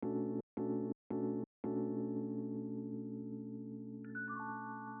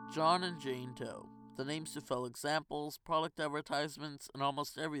John and Jane Doe. The names to fill examples, product advertisements, and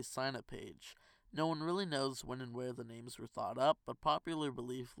almost every sign-up page. No one really knows when and where the names were thought up, but popular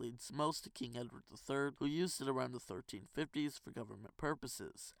belief leads most to King Edward III, who used it around the 1350s for government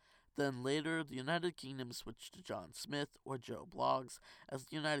purposes. Then later, the United Kingdom switched to John Smith or Joe Bloggs, as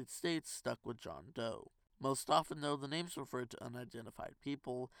the United States stuck with John Doe. Most often, though, the names refer to unidentified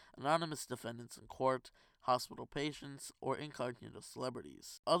people, anonymous defendants in court, hospital patients, or incognito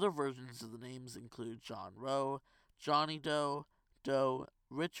celebrities. Other versions of the names include John Roe, Johnny Doe, Doe,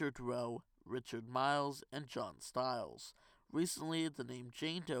 Richard Roe, Richard Miles, and John Stiles. Recently, the name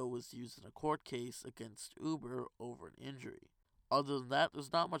Jane Doe was used in a court case against Uber over an injury. Other than that,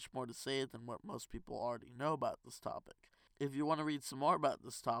 there's not much more to say than what most people already know about this topic. If you want to read some more about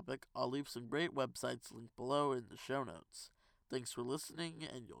this topic, I'll leave some great websites linked below in the show notes. Thanks for listening,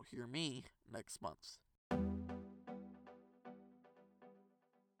 and you'll hear me next month.